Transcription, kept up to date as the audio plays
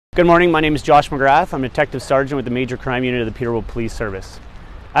Good morning, my name is Josh McGrath. I'm a Detective Sergeant with the Major Crime Unit of the Peterborough Police Service.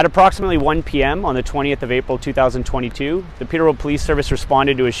 At approximately 1 p.m. on the 20th of April 2022, the Peterborough Police Service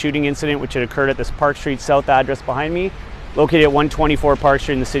responded to a shooting incident which had occurred at this Park Street South address behind me, located at 124 Park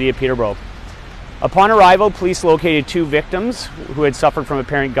Street in the city of Peterborough. Upon arrival, police located 2 victims who had suffered from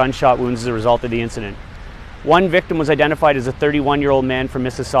apparent gunshot wounds as a result of the incident. One victim was identified as a 31-year-old man from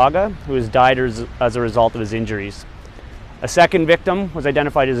Mississauga who has died as a result of his injuries. A second victim was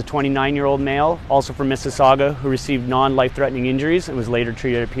identified as a 29-year-old male, also from Mississauga, who received non-life-threatening injuries and was later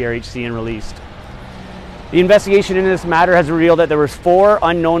treated at PRHC and released. The investigation into this matter has revealed that there were 4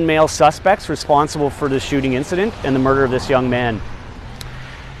 unknown male suspects responsible for the shooting incident and the murder of this young man.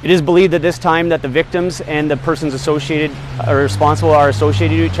 It is believed at this time that the victims and the persons associated are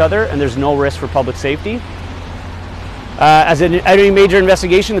associated to each other, and there's no risk for public safety. As in any major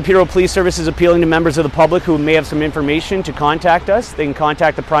investigation, the Peterborough Police Service is appealing to members of the public who may have some information to contact us. They can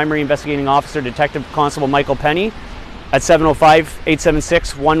contact the primary investigating officer, Detective Constable Michael Penny, at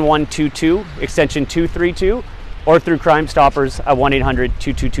 705-876-1122, extension 232, or through Crime Stoppers at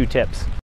 1-800-222-TIPS.